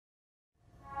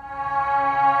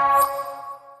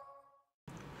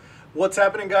What's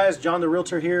happening, guys? John the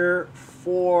Realtor here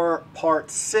for part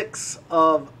 6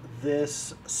 of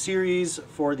this series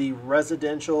for the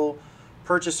residential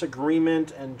purchase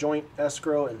agreement and joint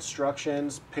escrow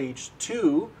instructions, page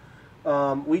 2.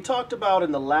 We talked about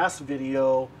in the last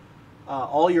video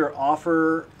all your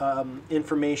offer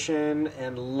information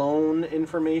and loan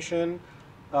information.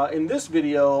 In this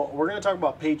video, we're going to talk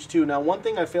about page 2. Now, one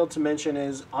thing I failed to mention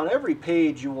is on every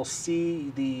page you will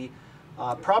see the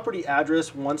property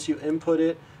address once you input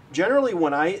it. Generally,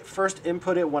 when I first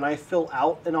input it, when I fill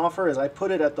out an offer, is I put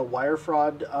it at the wire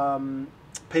fraud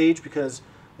page because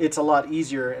it's a lot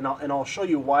easier, and I'll show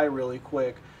you why really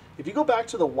quick. If you go back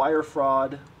to the wire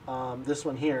fraud, this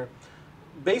one here,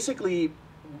 basically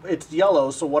it's yellow.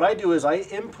 So what I do is I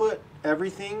input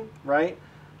everything, right?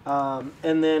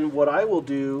 And then what I will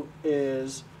do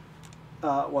is,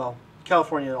 well,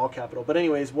 California all capital, but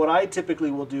anyways, what I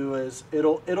typically will do is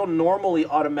it'll normally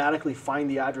automatically find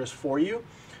the address for you,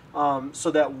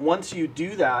 so that once you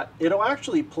do that, it'll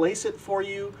actually place it for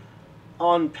you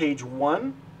on page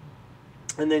 1,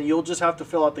 and then you'll just have to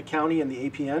fill out the county and the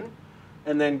APN,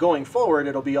 and then going forward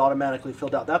it'll be automatically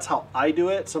filled out. That's how I do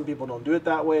it. Some people don't do it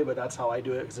that way, but that's how I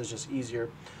do it because it's just easier.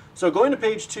 So going to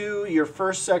page 2, your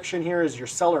first section here is your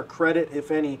seller credit,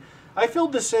 if any. I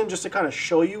filled this in just to kind of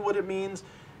show you what it means.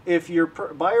 If your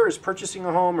buyer is purchasing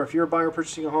a home, or if you're a buyer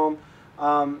purchasing a home,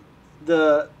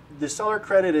 the seller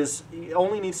credit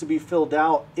only needs to be filled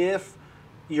out if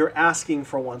you're asking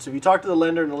for one. So if you talk to the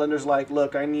lender and the lender's like,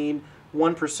 look, I need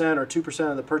 1% or 2%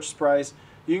 of the purchase price,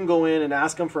 you can go in and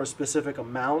ask them for a specific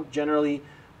amount. Generally,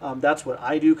 that's what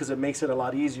I do because it makes it a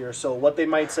lot easier. So what they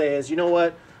might say is, you know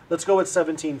what, let's go with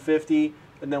 $1,750,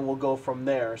 and then we'll go from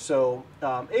there. So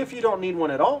if you don't need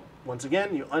one at all, once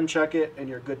again, you uncheck it and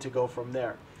you're good to go from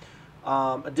there.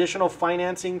 Additional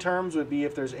financing terms would be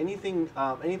if there's anything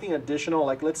additional,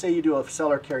 like let's say you do a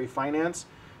seller carry finance,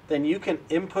 then you can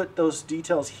input those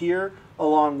details here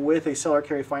along with a seller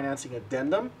carry financing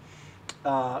addendum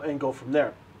and go from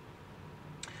there.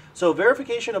 So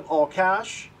verification of all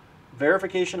cash,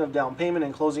 verification of down payment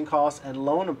and closing costs, and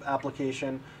loan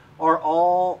application are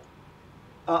all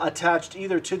attached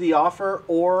either to the offer,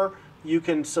 or you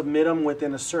can submit them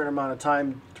within a certain amount of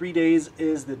time. 3 days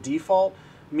is the default,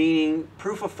 meaning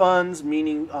proof of funds,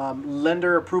 meaning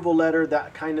lender approval letter,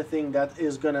 that kind of thing, that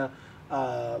is going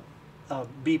to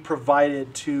be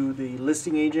provided to the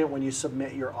listing agent when you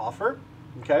submit your offer.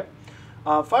 Okay.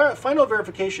 Final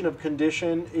verification of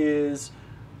condition is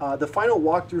the final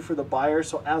walkthrough for the buyer.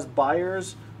 So as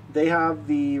buyers, they have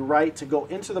the right to go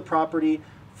into the property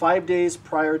 5 days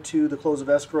prior to the close of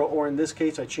escrow, or in this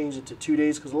case I changed it to 2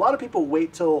 days because a lot of people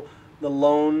wait till the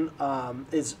loan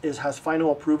has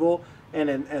final approval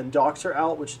and docs are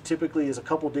out, which typically is a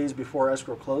couple days before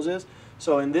escrow closes.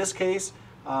 So in this case,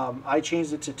 I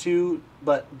changed it to 2,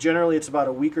 but generally it's about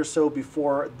a week or so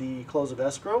before the close of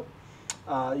escrow.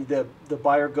 The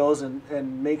buyer goes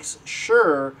and makes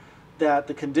sure that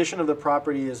the condition of the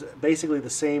property is basically the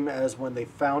same as when they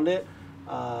found it.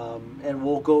 And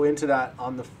we'll go into that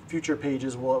on the future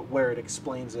pages where it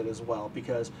explains it as well,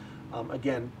 because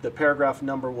again, the paragraph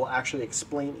number will actually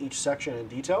explain each section in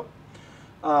detail.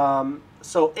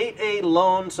 So 8A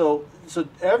loan, so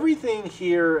everything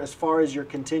here as far as your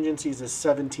contingencies is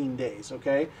 17 days,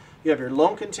 okay? You have your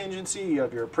loan contingency, you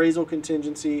have your appraisal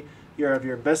contingency, you have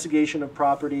your investigation of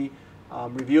property,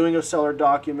 reviewing of seller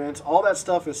documents, all that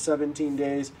stuff is 17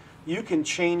 days. You can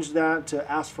change that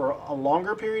to ask for a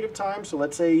longer period of time. So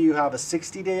let's say you have a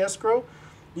 60-day escrow.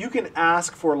 You can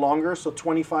ask for longer, so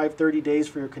 25, 30 days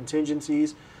for your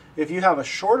contingencies. If you have a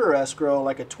shorter escrow,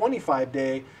 like a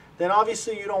 25-day, then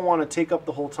obviously you don't want to take up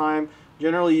the whole time.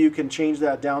 Generally, you can change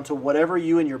that down to whatever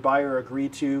you and your buyer agree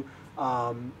to.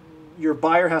 Your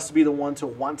buyer has to be the one to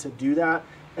want to do that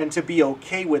and to be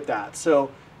okay with that.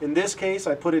 So in this case,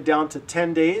 I put it down to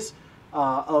 10 days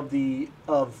for the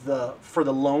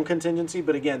loan contingency,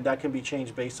 but again, that can be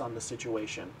changed based on the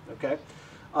situation. Okay.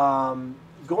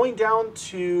 Going down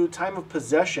to time of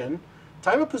possession.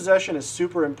 Time of possession is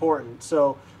super important.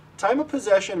 So time of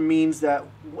possession means that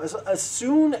as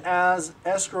soon as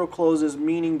escrow closes,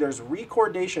 meaning there's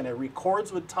recordation, it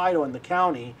records with title in the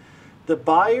county, the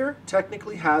buyer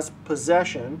technically has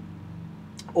possession,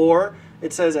 or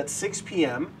it says at 6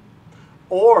 p.m.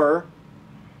 or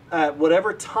at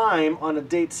whatever time on a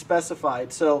date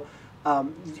specified. So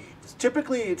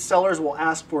typically sellers will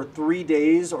ask for 3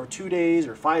 days or 2 days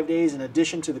or 5 days in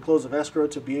addition to the close of escrow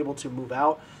to be able to move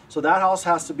out. So that house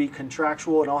has to be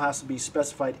contractual and all has to be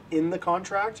specified in the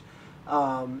contract.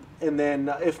 And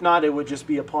then if not, it would just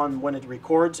be upon when it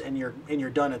records and you're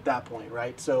done at that point,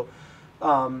 right? So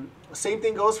Same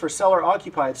thing goes for seller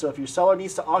occupied. So if your seller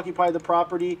needs to occupy the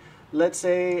property, let's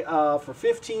say for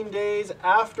 15 days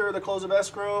after the close of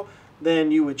escrow,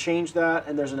 then you would change that,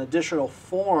 and there's an additional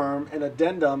form, an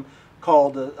addendum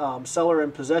called the seller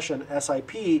in possession,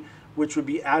 SIP, which would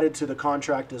be added to the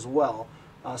contract as well.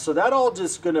 So that all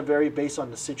just going to vary based on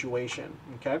the situation.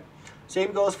 Okay.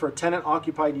 Same goes for tenant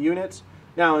occupied units.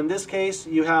 Now in this case,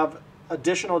 you have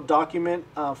additional document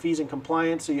fees and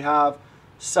compliance. So you have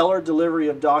seller delivery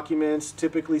of documents,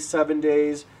 typically 7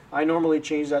 days. I normally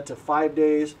change that to 5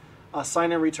 days.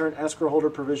 Sign and return escrow holder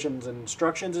provisions and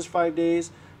instructions is 5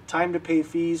 days. Time to pay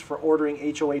fees for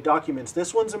ordering HOA documents.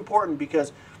 This one's important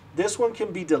because this one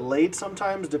can be delayed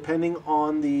sometimes depending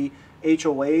on the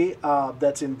HOA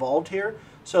that's involved here.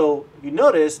 So you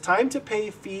notice time to pay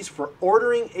fees for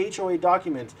ordering HOA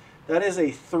documents. That is a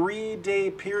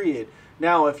 3-day period.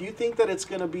 Now, if you think that it's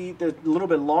going to be a little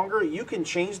bit longer, you can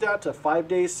change that to 5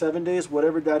 days, 7 days,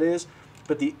 whatever that is.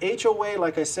 But the HOA,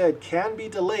 like I said, can be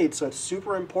delayed, so it's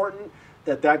super important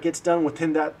that that gets done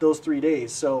within those 3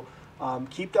 days. So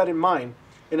keep that in mind.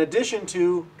 In addition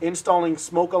to installing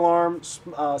smoke alarms,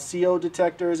 CO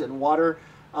detectors, and water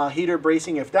heater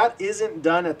bracing, if that isn't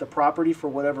done at the property for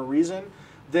whatever reason,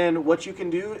 then what you can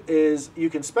do is you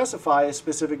can specify a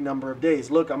specific number of days.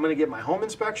 Look, I'm going to get my home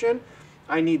inspection.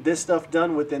 I need this stuff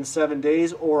done within 7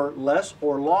 days or less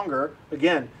or longer.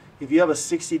 Again, if you have a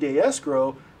 60-day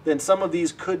escrow, then some of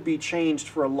these could be changed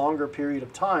for a longer period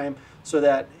of time so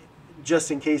that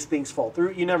just in case things fall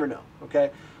through, you never know,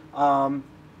 okay?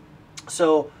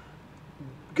 So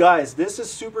guys, this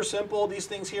is super simple, these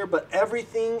things here, but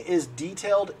everything is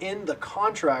detailed in the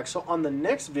contract. So on the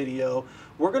next video,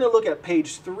 we're going to look at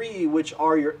page 3, which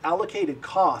are your allocated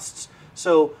costs.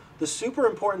 So the super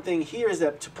important thing here is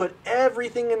that to put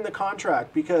everything in the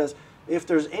contract, because if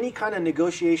there's any kind of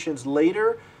negotiations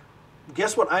later,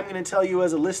 guess what I'm going to tell you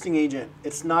as a listing agent?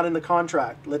 It's not in the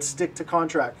contract. Let's stick to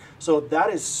contract. So that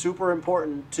is super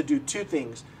important to do 2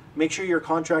 things. Make sure your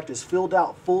contract is filled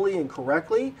out fully and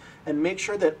correctly, and make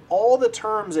sure that all the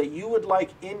terms that you would like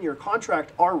in your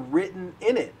contract are written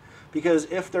in it. Because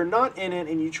if they're not in it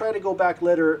and you try to go back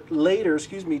later,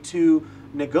 to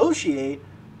negotiate,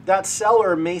 that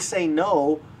seller may say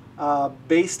no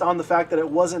based on the fact that it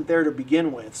wasn't there to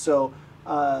begin with. So,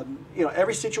 you know,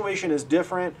 every situation is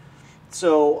different.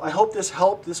 So I hope this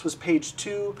helped. This was page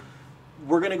 2.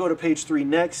 We're going to go to page 3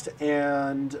 next.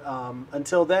 And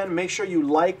until then, make sure you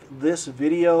like this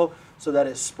video so that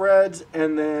it spreads.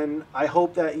 And then I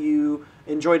hope that you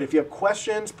enjoyed it. If you have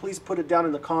questions, please put it down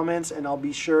in the comments, and I'll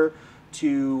be sure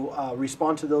to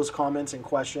respond to those comments and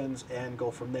questions and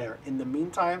go from there. In the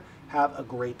meantime, have a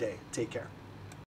great day. Take care.